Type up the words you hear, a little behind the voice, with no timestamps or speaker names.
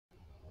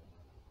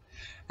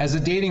As a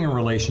dating and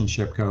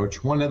relationship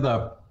coach, one of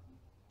the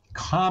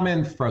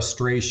common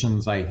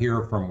frustrations I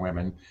hear from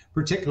women,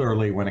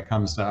 particularly when it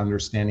comes to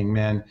understanding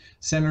men,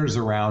 centers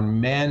around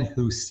men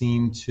who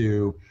seem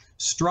to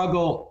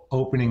struggle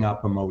opening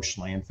up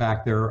emotionally. In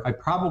fact, I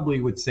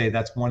probably would say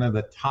that's one of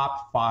the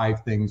top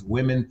 5 things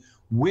women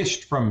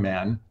wished from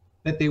men,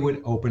 that they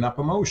would open up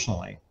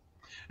emotionally.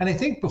 And I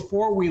think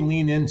before we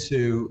lean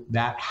into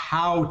that,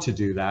 how to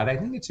do that, I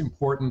think it's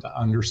important to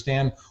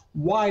understand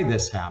why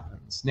this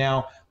happens.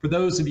 Now, for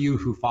those of you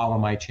who follow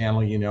my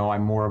channel, you know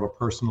I'm more of a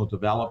personal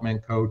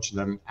development coach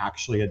than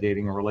actually a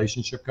dating and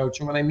relationship coach.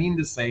 And what I mean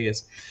to say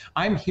is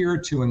I'm here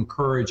to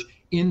encourage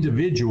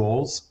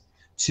individuals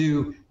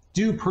to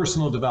do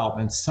personal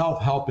development,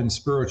 self-help, and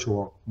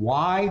spiritual.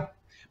 Why?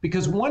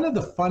 Because one of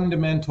the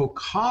fundamental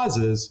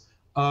causes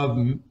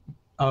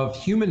of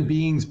human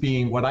beings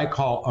being what I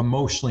call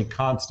emotionally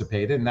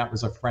constipated, and that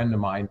was a friend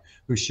of mine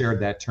who shared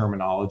that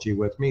terminology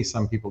with me.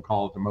 Some people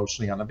call it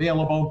emotionally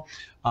unavailable.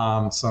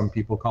 Some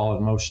people call it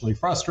emotionally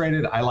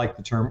frustrated. I like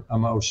the term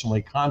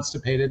emotionally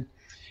constipated,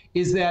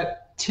 is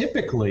that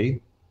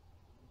typically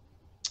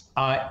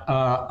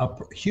a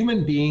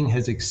human being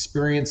has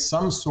experienced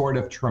some sort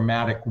of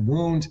traumatic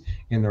wound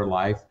in their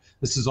life.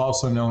 This is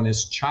also known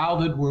as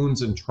childhood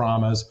wounds and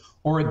traumas,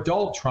 or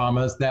adult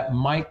traumas that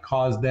might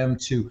cause them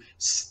to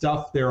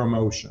stuff their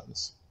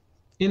emotions.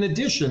 In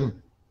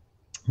addition,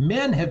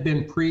 men have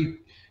been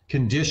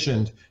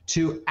preconditioned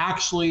to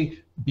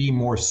actually be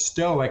more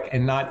stoic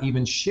and not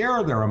even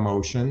share their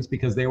emotions,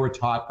 because they were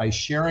taught by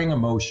sharing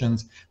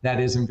emotions that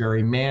isn't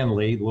very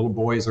manly. Little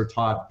boys are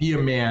taught, be a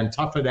man,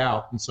 tough it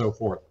out, and so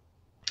forth.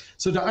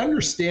 So to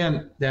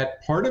understand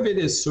that part of it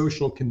is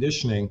social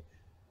conditioning,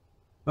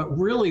 but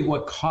really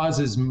what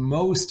causes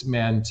most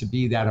men to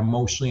be that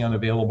emotionally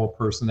unavailable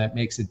person that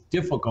makes it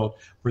difficult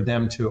for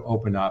them to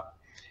open up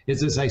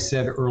is, as I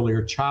said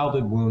earlier,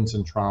 childhood wounds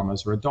and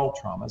traumas, or adult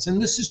traumas.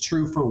 And this is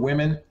true for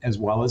women as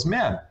well as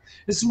men.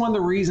 This is one of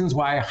the reasons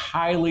why I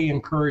highly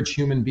encourage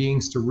human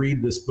beings to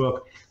read this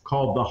book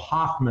called The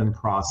Hoffman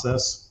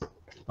Process.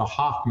 The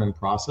Hoffman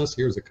Process,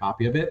 here's a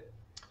copy of it.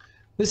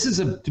 This is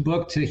a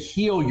book to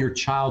heal your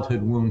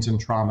childhood wounds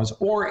and traumas.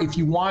 Or if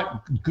you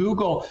want,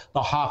 Google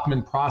the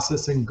Hoffman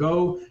Process and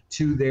go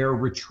to their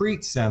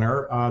retreat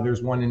center.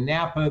 There's one in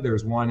Napa.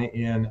 There's one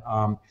in,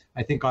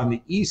 I think, on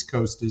the East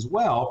Coast as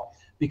well,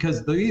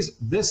 because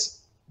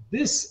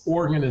this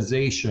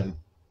organization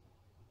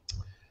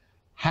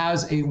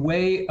has a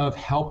way of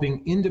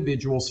helping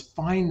individuals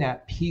find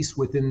that peace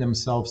within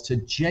themselves to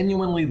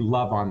genuinely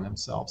love on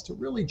themselves, to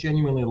really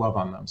genuinely love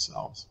on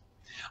themselves.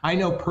 I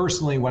know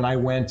personally when I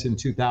went in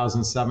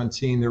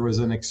 2017, there was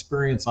an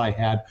experience I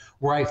had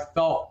where I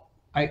felt,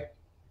 I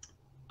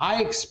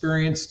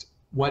experienced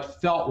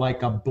what felt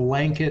like a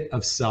blanket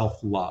of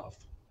self-love.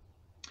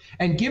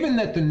 And given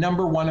that the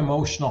 #1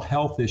 emotional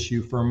health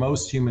issue for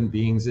most human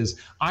beings is,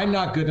 I'm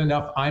not good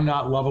enough, I'm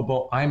not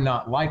lovable, I'm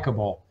not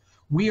likable,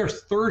 we are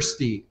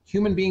thirsty,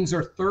 human beings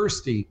are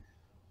thirsty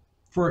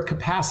for a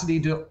capacity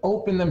to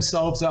open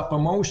themselves up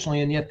emotionally,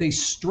 and yet they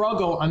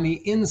struggle on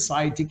the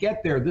inside to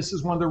get there. This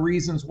is one of the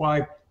reasons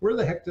why, where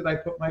the heck did I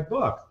put my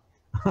book?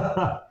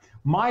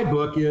 My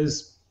book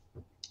is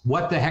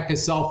What the Heck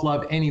is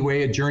Self-Love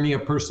Anyway? A Journey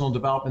of Personal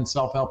Development,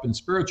 Self-Help, and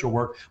Spiritual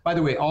Work. By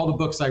the way, all the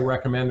books I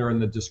recommend are in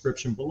the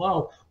description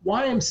below.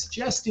 Why I'm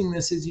suggesting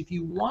this is if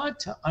you want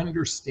to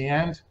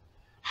understand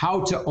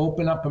how to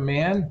open up a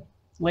man,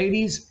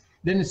 ladies,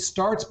 then it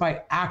starts by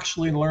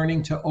actually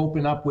learning to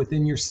open up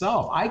within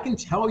yourself. I can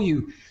tell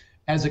you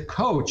as a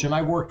coach, and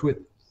I worked with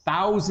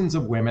thousands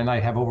of women, I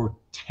have over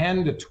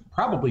 10 to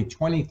probably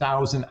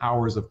 20,000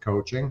 hours of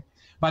coaching.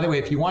 By the way,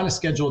 if you want to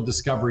schedule a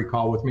discovery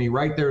call with me,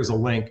 right there's a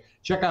link.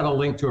 Check out a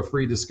link to a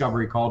free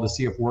discovery call to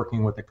see if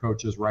working with a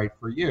coach is right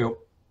for you.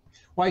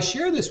 Why I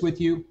share this with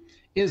you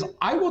is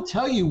I will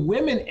tell you,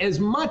 women,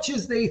 as much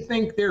as they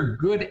think they're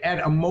good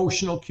at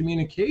emotional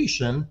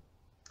communication,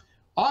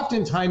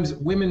 oftentimes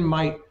women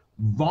might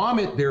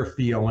vomit their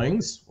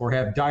feelings or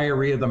have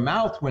diarrhea of the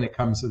mouth when it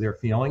comes to their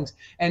feelings,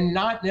 and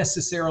not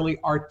necessarily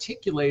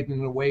articulate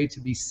in a way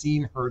to be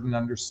seen, heard, and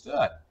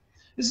understood.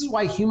 This is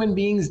why human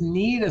beings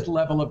need a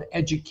level of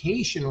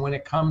education when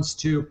it comes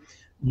to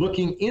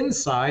looking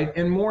inside,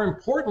 and more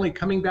importantly,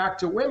 coming back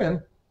to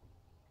women,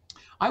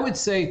 I would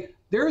say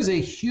there is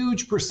a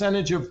huge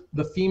percentage of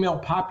the female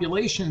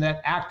population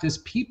that act as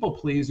people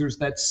pleasers,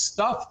 that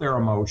stuff their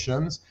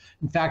emotions.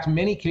 In fact, in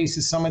many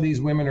cases, some of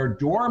these women are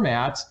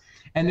doormats,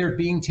 and they're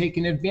being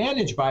taken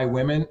advantage by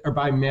women, or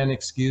by men,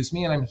 excuse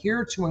me. And I'm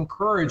here to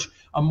encourage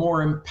a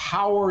more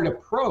empowered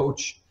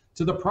approach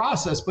to the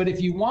process. But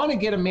if you want to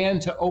get a man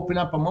to open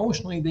up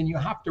emotionally, then you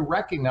have to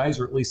recognize,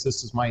 or at least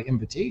this is my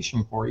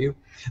invitation for you,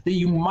 that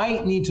you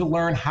might need to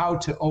learn how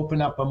to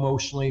open up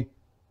emotionally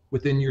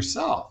within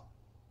yourself.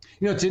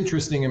 You know, it's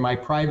interesting, in my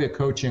private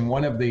coaching,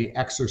 one of the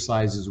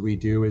exercises we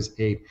do is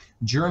a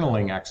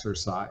journaling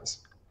exercise.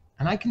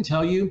 And I can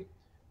tell you,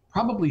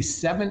 probably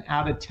 7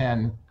 out of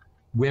 10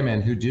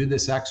 women who do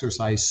this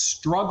exercise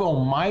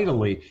struggle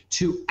mightily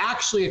to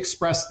actually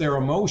express their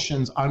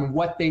emotions on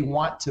what they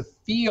want to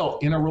feel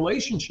in a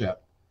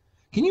relationship.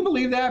 Can you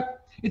believe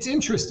that? It's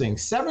interesting.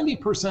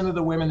 70% of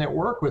the women that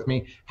work with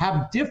me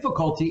have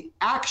difficulty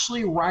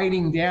actually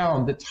writing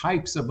down the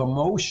types of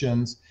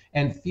emotions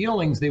and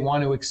feelings they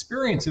want to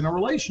experience in a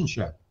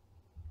relationship.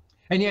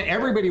 And yet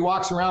everybody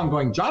walks around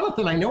going,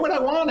 Jonathan, I know what I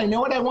want, I know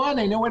what I want,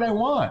 I know what I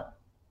want.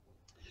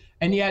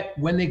 And yet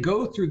when they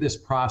go through this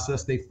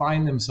process, they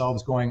find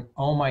themselves going,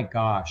 oh my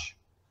gosh,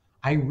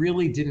 I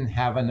really didn't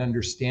have an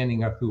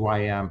understanding of who I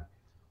am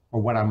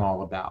or what I'm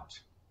all about.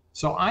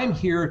 So I'm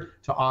here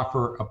to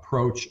offer an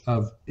approach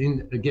of,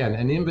 again,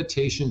 an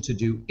invitation to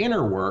do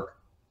inner work.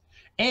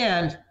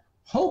 And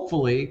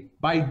hopefully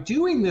by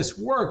doing this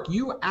work,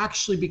 you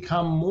actually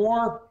become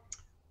more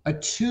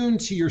attuned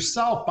to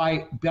yourself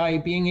by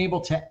being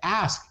able to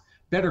ask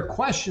better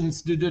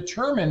questions to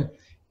determine,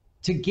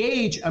 to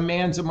gauge a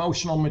man's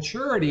emotional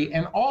maturity,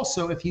 and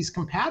also if he's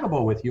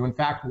compatible with you. In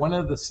fact, one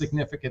of the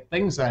significant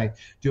things I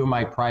do in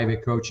my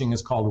private coaching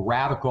is called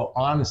radical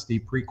honesty,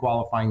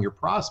 pre-qualifying your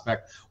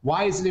prospect.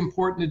 Why is it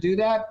important to do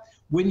that?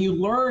 When you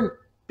learn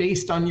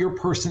based on your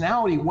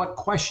personality what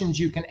questions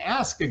you can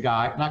ask a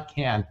guy,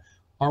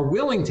 are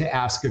willing to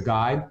ask a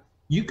guy,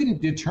 you can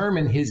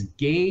determine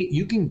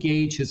you can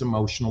gauge his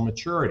emotional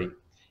maturity.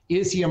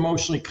 Is he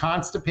emotionally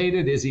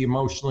constipated? Is he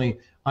emotionally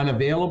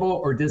unavailable?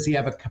 Or does he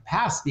have a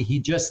capacity? He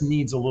just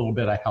needs a little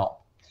bit of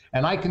help.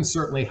 And I can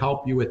certainly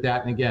help you with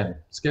that. And again,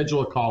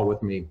 schedule a call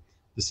with me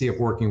to see if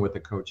working with a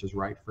coach is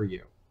right for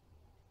you.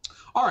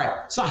 All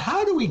right, so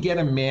how do we get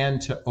a man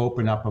to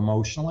open up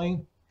emotionally?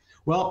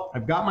 Well,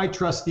 I've got my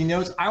trusty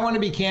notes. I want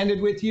to be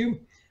candid with you.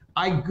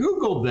 I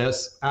Googled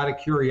this out of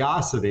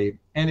curiosity,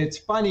 and it's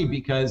funny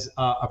because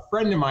a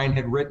friend of mine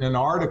had written an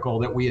article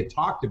that we had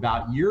talked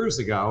about years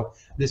ago,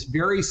 this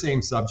very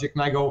same subject,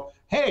 and I go,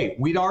 hey,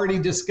 we'd already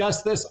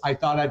discussed this. I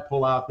thought I'd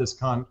pull out this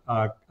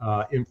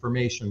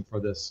information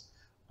for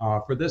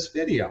this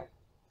video.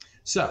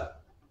 So,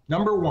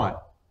 number one,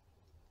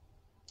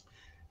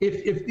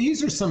 if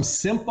these are some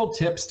simple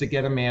tips to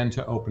get a man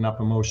to open up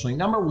emotionally,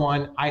 number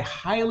one, I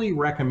highly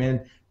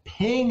recommend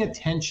paying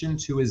attention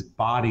to his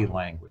body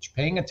language,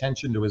 paying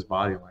attention to his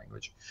body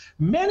language.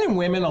 Men and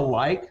women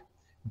alike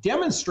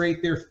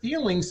demonstrate their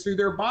feelings through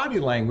their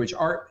body language.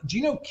 Do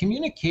you know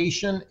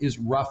communication is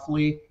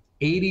roughly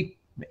 80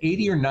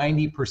 or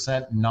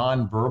 90%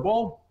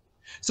 nonverbal?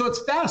 So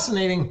it's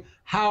fascinating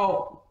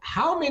how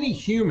many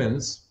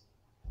humans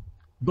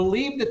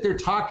believe that they're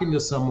talking to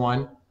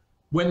someone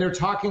when they're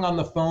talking on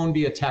the phone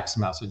via text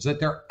message, that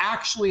they're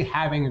actually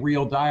having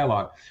real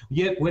dialogue.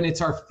 Yet when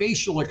it's our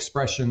facial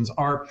expressions,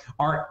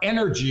 our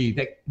energy,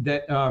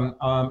 that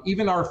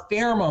even our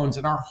pheromones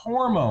and our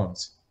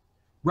hormones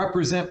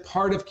represent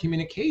part of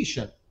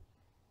communication.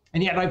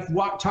 And yet I've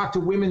talked to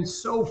women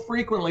so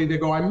frequently, they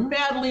go, I'm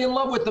madly in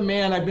love with the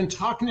man. I've been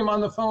talking to him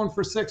on the phone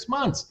for 6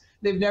 months.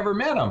 They've never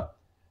met him.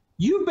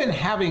 You've been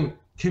having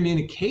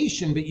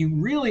communication, but you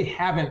really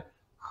haven't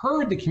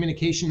heard the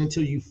communication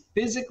until you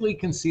physically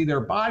can see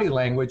their body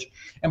language.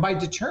 And by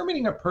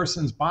determining a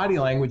person's body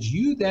language,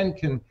 you then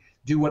can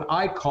do what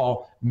I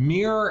call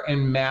mirror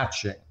and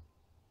matching.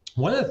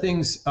 One of the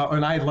things,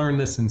 and I learned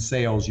this in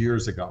sales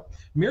years ago,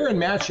 mirror and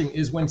matching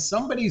is when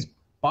somebody's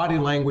body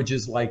language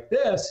is like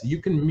this,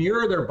 you can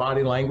mirror their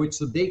body language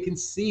so they can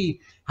see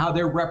how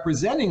they're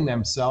representing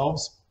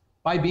themselves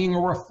by being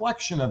a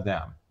reflection of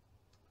them.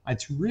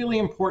 It's really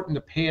important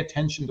to pay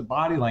attention to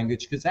body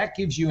language because that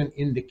gives you an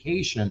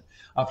indication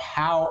of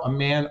how a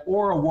man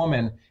or a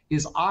woman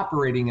is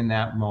operating in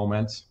that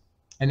moment.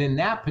 And in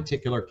that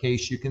particular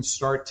case, you can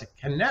start to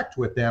connect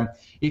with them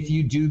if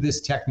you do this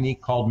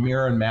technique called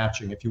mirror and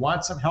matching. If you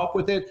want some help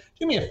with it,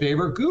 do me a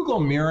favor, Google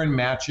mirror and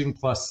matching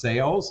plus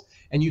sales,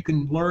 and you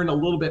can learn a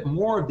little bit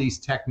more of these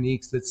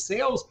techniques that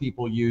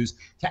salespeople use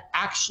to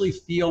actually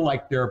feel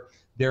like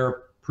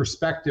their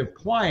prospective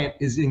client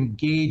is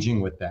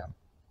engaging with them.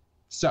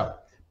 So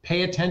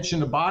pay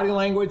attention to body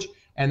language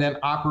and then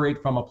operate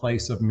from a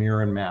place of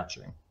mirror and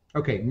matching.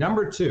 Okay,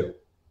 number two.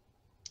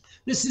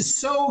 This is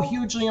so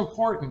hugely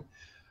important.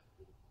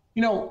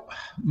 You know,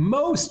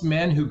 most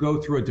men who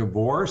go through a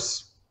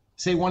divorce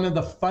say one of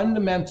the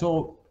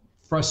fundamental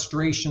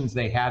frustrations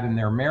they had in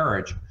their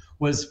marriage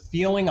was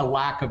feeling a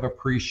lack of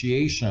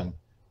appreciation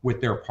with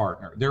their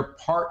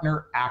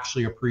partner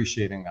actually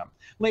appreciating them.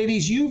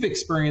 Ladies, you've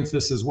experienced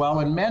this as well,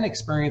 and men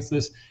experience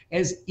this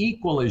as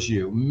equal as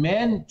you.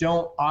 Men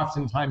don't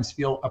oftentimes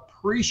feel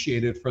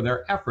appreciated for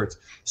their efforts.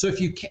 So if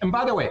you can, and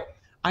by the way,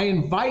 I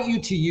invite you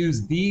to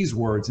use these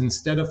words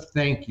instead of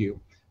thank you.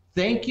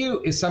 Thank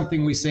you is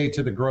something we say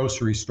to the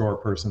grocery store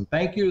person.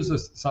 Thank you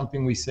is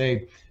something we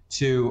say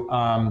to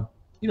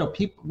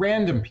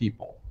random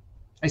people.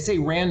 I say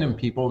random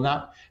people,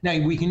 now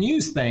we can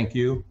use thank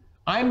you.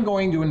 I'm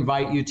going to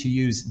invite you to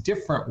use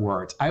different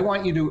words. I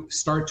want you to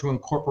start to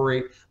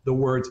incorporate the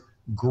words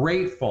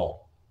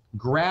grateful,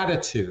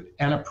 gratitude,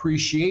 and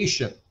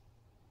appreciation.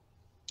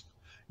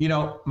 You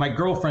know, my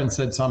girlfriend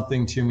said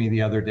something to me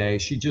the other day.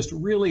 She just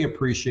really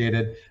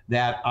appreciated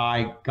that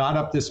I got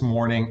up this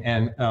morning,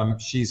 and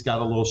she's got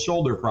a little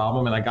shoulder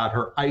problem, and I got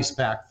her ice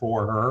pack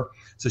for her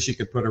so she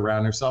could put it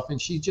around herself. And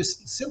she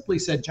just simply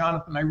said,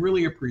 Jonathan, I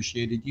really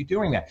appreciated you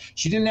doing that.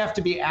 She didn't have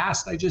to be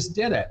asked, I just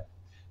did it.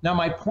 Now,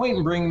 my point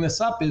in bringing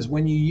this up is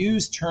when you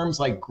use terms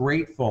like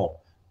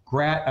grateful,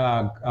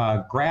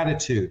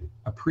 gratitude,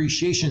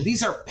 appreciation,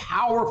 these are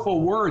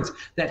powerful words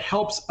that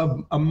helps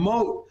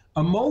emote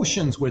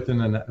emotions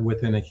within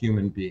a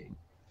human being.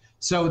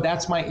 So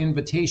that's my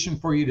invitation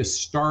for you to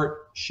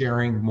start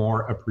sharing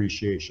more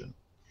appreciation.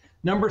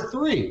 Number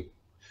 3,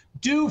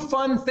 do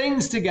fun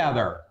things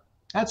together.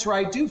 That's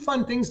right, do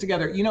fun things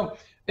together. You know,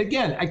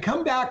 again, I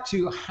come back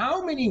to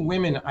how many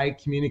women I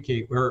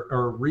communicate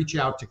or reach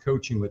out to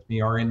coaching with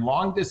me are in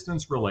long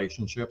distance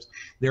relationships.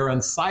 They're in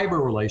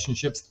cyber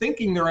relationships,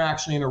 thinking they're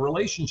actually in a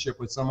relationship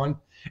with someone.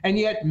 And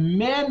yet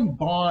men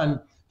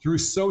bond through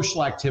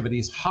social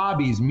activities,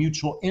 hobbies,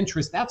 mutual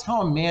interests. That's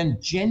how a man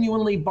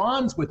genuinely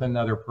bonds with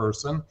another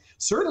person.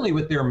 Certainly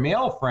with their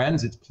male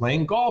friends, it's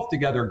playing golf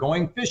together,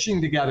 going fishing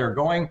together,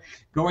 going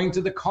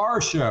to the car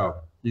show.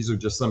 These are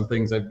just some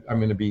things I'm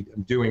going to be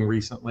doing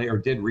recently, or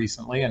did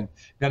recently, and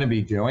going to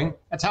be doing.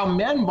 That's how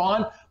men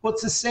bond. Well,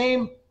 it's the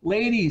same,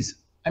 ladies.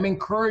 I'm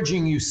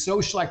encouraging you,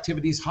 social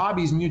activities,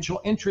 hobbies,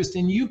 mutual interest,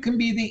 and you can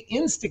be the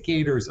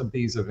instigators of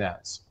these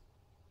events.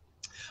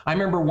 I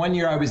remember one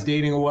year I was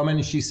dating a woman,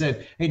 and she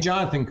said, hey,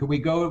 Jonathan, could we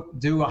go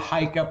do a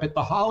hike up at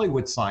the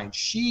Hollywood sign?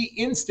 She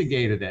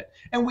instigated it,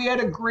 and we had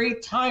a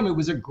great time. It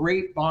was a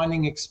great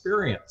bonding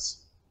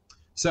experience.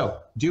 So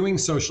doing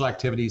social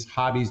activities,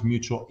 hobbies,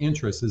 mutual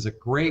interests is a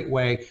great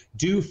way.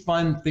 Do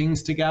fun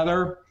things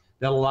together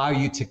that allow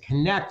you to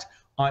connect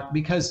on,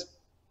 because,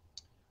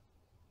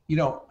 you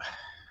know,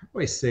 how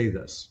do I say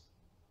this?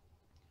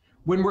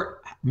 When we're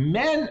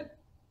men,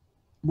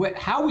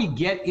 how we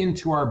get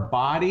into our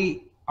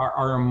body,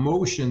 our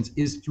emotions,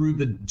 is through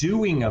the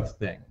doing of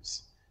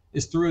things,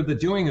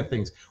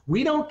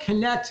 We don't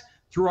connect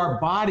through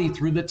our body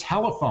through the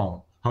telephone.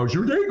 How's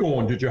your day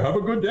going? Did you have a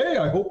good day?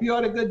 I hope you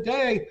had a good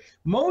day.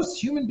 Most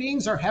human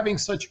beings are having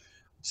such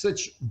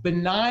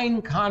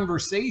benign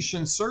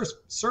conversation,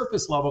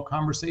 surface level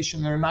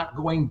conversation. They're not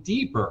going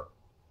deeper,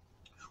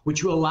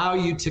 which will allow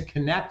you to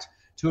connect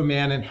to a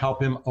man and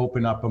help him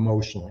open up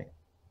emotionally.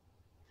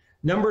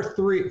 Number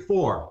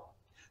 4,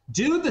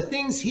 do the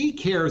things he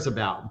cares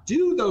about.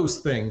 Do those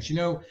things. You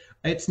know,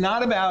 it's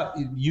not about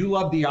you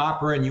love the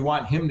opera and you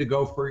want him to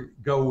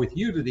go with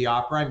you to the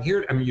opera.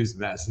 I'm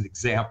using that as an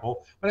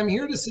example, but I'm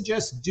here to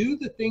suggest do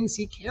the things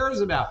he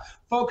cares about.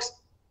 Folks,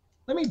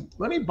 let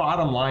me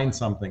bottom line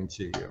something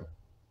to you.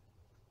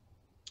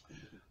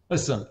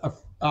 Listen,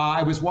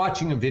 I was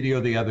watching a video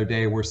the other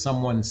day where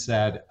someone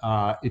said,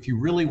 if you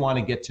really want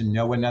to get to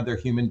know another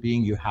human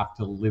being, you have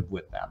to live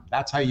with them.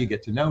 That's how you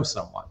get to know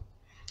someone.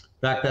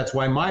 In fact, that's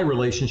why my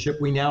relationship,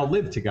 we now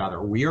live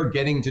together. We are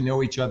getting to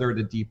know each other at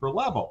a deeper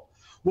level.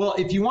 Well,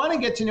 if you want to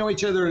get to know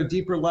each other at a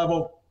deeper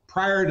level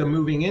prior to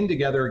moving in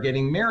together or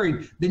getting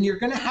married, then you're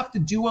going to have to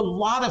do a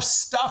lot of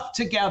stuff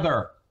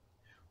together.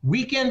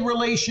 Weekend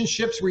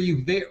relationships where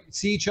you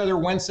see each other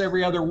once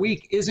every other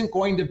week isn't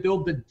going to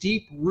build the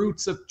deep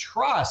roots of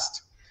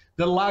trust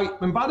that allow you.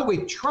 And by the way,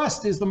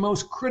 trust is the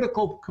most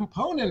critical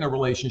component in a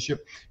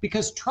relationship,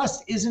 because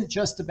trust isn't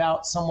just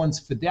about someone's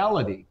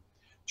fidelity.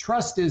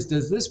 Trust is,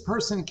 does this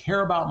person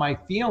care about my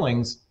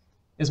feelings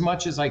as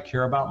much as I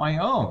care about my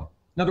own?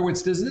 In other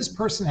words, does this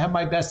person have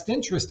my best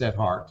interest at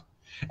heart?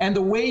 And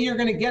the way you're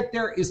going to get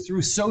there is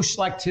through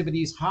social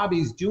activities,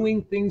 hobbies,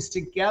 doing things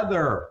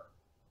together,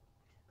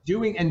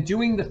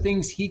 doing the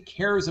things he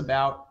cares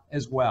about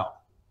as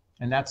well.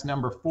 And that's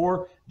number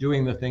 4,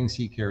 doing the things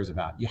he cares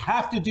about. You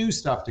have to do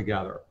stuff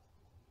together.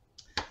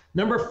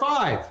 Number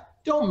 5,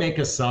 don't make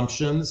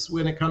assumptions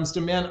when it comes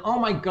to men. Oh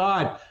my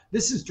God,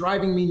 this is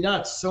driving me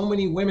nuts. So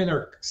many women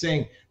are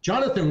saying,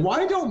 Jonathan,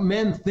 why don't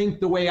men think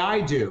the way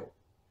I do?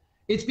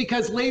 It's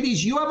because,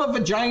 ladies, you have a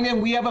vagina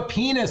and we have a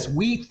penis.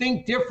 We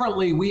think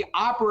differently. We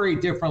operate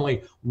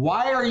differently.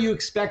 Why are you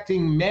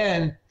expecting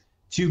men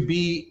to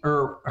be,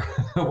 or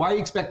why are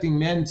you expecting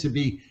men to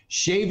be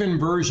shaven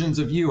versions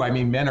of you? I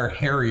mean, men are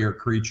hairier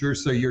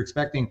creatures, so you're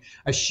expecting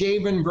a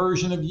shaven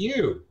version of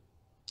you.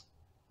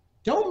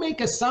 Don't make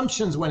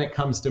assumptions when it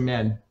comes to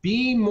men.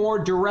 Be more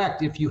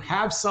direct. If you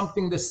have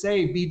something to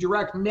say, be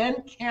direct.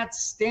 Men can't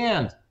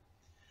stand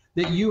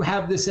that you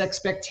have this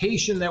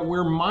expectation that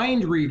we're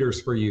mind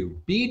readers for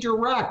you. Be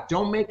direct.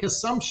 Don't make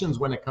assumptions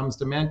when it comes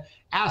to men.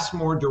 Ask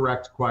more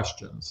direct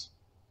questions.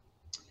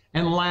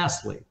 And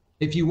lastly,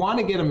 if you want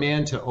to get a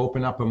man to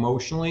open up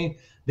emotionally,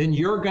 then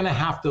you're going to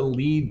have to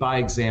lead by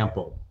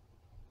example.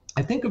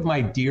 I think of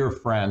my dear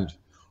friend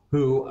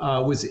who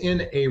was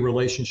in a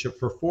relationship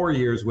for 4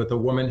 years with a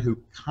woman who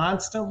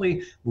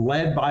constantly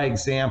led by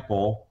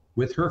example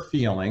with her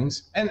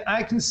feelings. And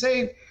I can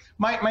say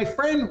my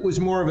friend was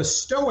more of a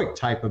stoic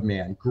type of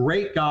man,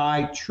 great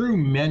guy, true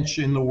mensch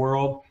in the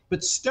world,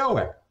 but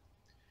stoic.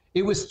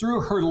 It was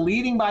through her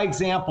leading by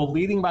example,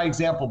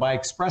 by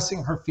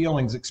expressing her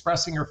feelings,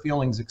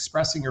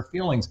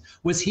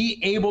 was he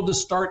able to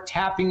start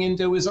tapping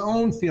into his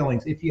own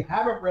feelings. If you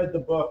haven't read the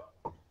book,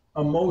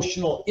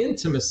 Emotional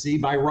Intimacy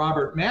by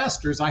Robert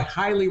Masters, I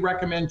highly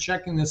recommend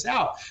checking this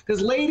out.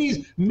 Because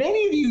ladies,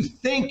 many of you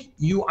think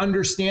you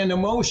understand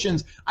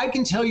emotions. I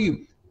can tell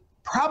you,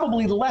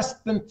 probably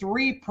less than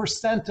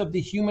 3% of the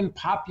human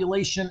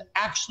population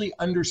actually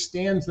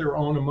understands their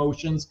own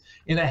emotions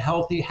in a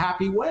healthy,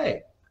 happy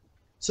way.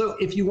 So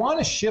if you want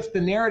to shift the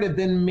narrative,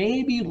 then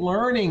maybe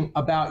learning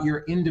about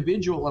your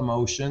individual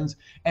emotions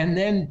and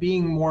then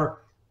being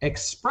more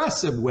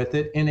expressive with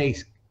it in a,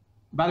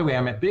 by the way,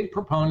 I'm a big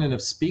proponent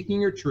of speaking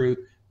your truth,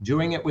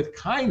 doing it with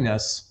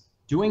kindness,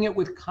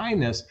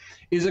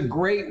 is a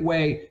great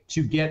way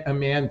to get a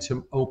man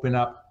to open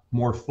up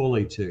more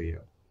fully to you.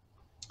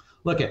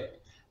 Look at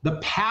the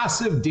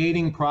passive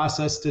dating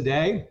process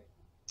today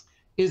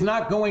is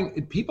not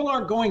going, people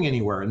aren't going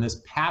anywhere in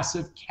this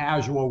passive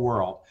casual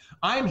world.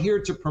 I'm here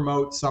to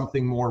promote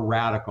something more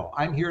radical.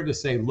 I'm here to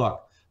say,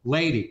 look,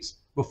 ladies,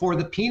 before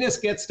the penis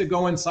gets to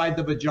go inside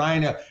the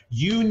vagina,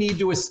 you need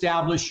to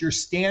establish your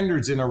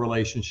standards in a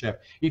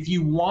relationship. If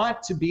you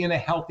want to be in a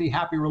healthy,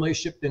 happy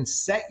relationship, then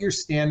set your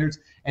standards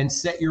and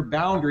set your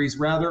boundaries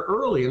rather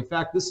early. In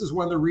fact, this is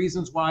one of the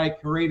reasons why I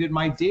created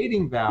my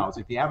dating vows.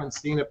 If you haven't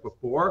seen it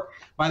before,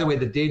 by the way,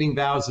 the dating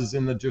vows is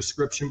in the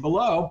description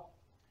below.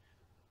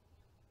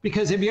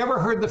 Because have you ever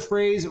heard the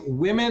phrase,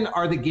 women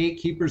are the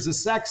gatekeepers of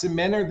sex and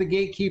men are the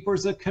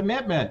gatekeepers of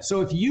commitment? So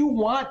if you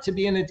want to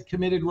be in a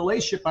committed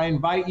relationship, I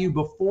invite you,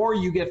 before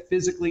you get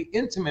physically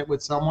intimate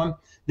with someone,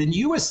 then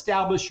you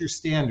establish your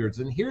standards.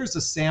 And here's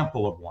a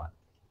sample of one.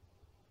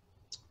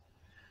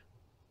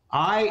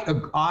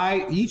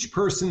 Each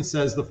person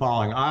says the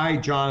following: I,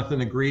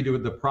 Jonathan, agree to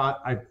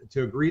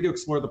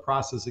explore the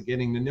process of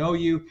getting to know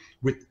you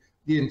with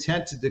the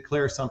intent to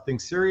declare something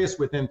serious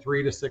within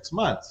 3 to 6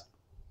 months.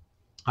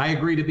 I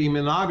agree to be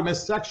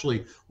monogamous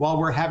sexually while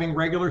we're having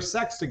regular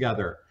sex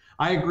together.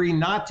 I agree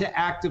not to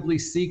actively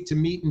seek to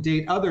meet and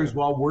date others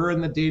while we're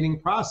in the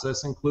dating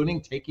process, including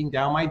taking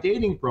down my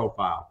dating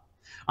profile.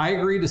 I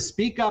agree to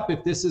speak up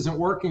if this isn't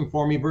working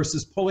for me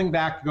versus pulling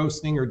back,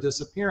 ghosting, or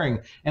disappearing.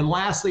 And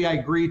lastly, I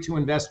agree to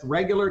invest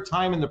regular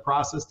time in the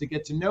process to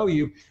get to know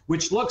you,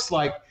 which looks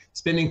like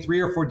spending 3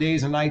 or 4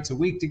 days and nights a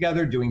week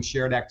together, doing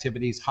shared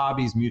activities,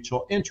 hobbies,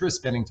 mutual interests,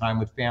 spending time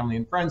with family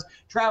and friends,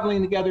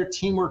 traveling together,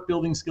 teamwork,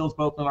 building skills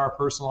both in our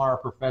personal and our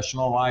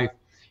professional life,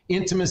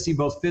 intimacy,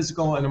 both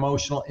physical and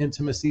emotional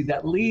intimacy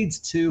that leads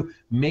to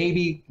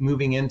maybe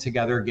moving in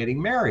together,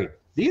 getting married.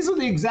 These are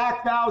the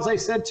exact vows I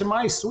said to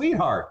my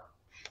sweetheart.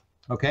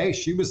 Okay,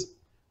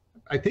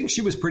 I think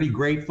she was pretty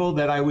grateful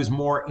that I was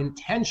more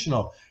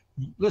intentional.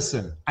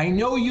 Listen, I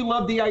know you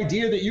love the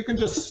idea that you can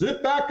just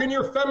sit back in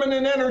your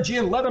feminine energy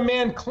and let a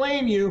man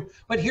claim you,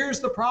 but here's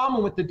the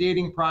problem with the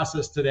dating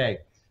process today.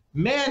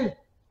 Men,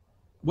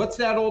 what's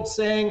that old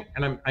saying?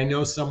 And I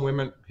know some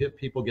women,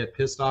 people get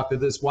pissed off at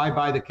this. Why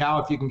buy the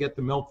cow if you can get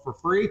the milk for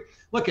free?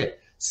 Look at,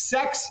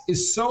 sex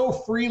is so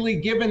freely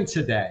given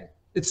today.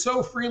 It's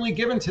so freely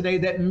given today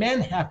that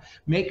men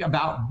make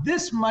about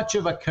this much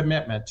of a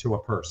commitment to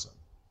a person.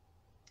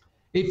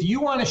 If you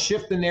want to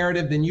shift the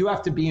narrative, then you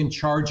have to be in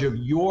charge of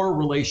your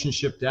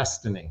relationship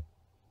destiny.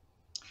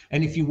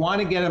 And if you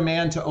want to get a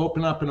man to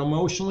open up and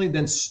emotionally,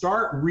 then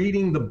start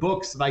reading the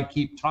books that I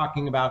keep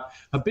talking about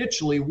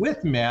habitually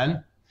with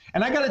men.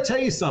 And I got to tell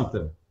you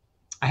something.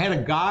 I had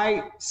a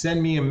guy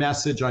send me a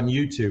message on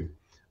YouTube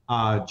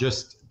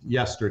just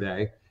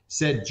yesterday.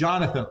 Said,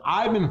 Jonathan,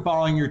 I've been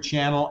following your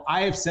channel.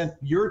 I have sent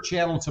your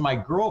channel to my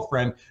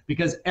girlfriend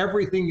because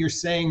everything you're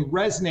saying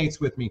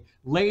resonates with me.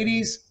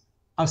 Ladies,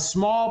 a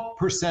small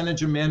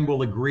percentage of men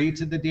will agree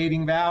to the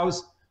dating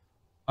vows.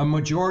 A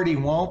majority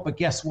won't, but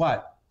guess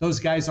what? Those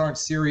guys aren't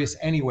serious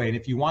anyway. And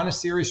if you want a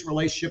serious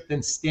relationship,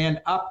 then stand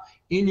up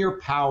in your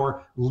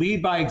power,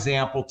 lead by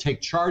example,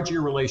 take charge of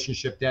your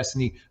relationship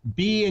destiny,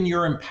 be in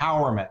your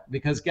empowerment.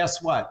 Because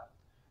guess what?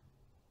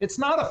 It's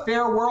not a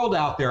fair world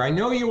out there. I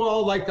know you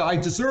all like, I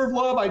deserve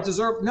love,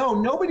 no,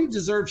 nobody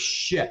deserves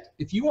shit.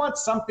 If you want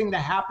something to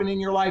happen in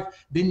your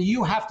life, then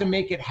you have to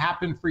make it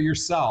happen for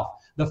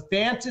yourself. The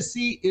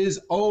fantasy is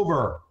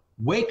over.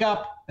 Wake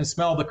up and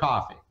smell the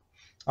coffee.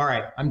 All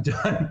right, I'm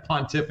done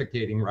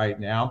pontificating right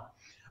now.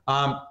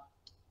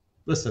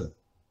 Listen,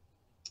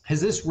 has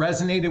this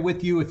resonated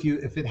with you?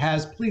 If it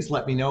has, please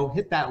let me know.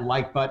 Hit that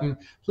like button.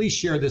 Please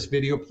share this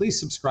video. Please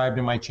subscribe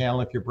to my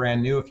channel if you're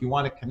brand new. If you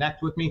want to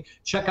connect with me,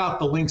 check out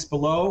the links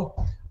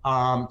below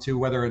to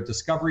whether a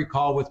discovery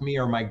call with me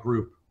or my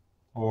group,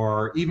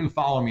 or even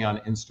follow me on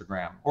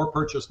Instagram or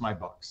purchase my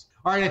books.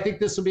 All right, I think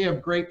this will be a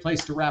great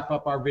place to wrap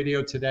up our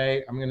video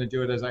today. I'm going to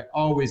do it as I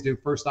always do.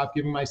 First off,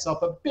 giving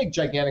myself a big,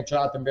 gigantic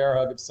Jonathan Bear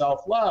hug of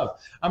self-love.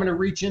 I'm going to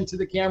reach into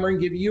the camera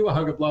and give you a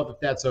hug of love if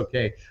that's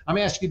okay. I'm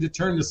asking you to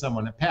turn to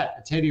someone, a pet,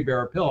 a teddy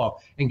bear, a pillow,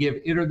 and give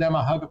it or them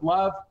a hug of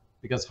love,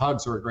 because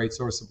hugs are a great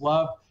source of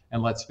love.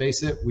 And let's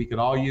face it, we could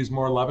all use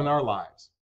more love in our lives.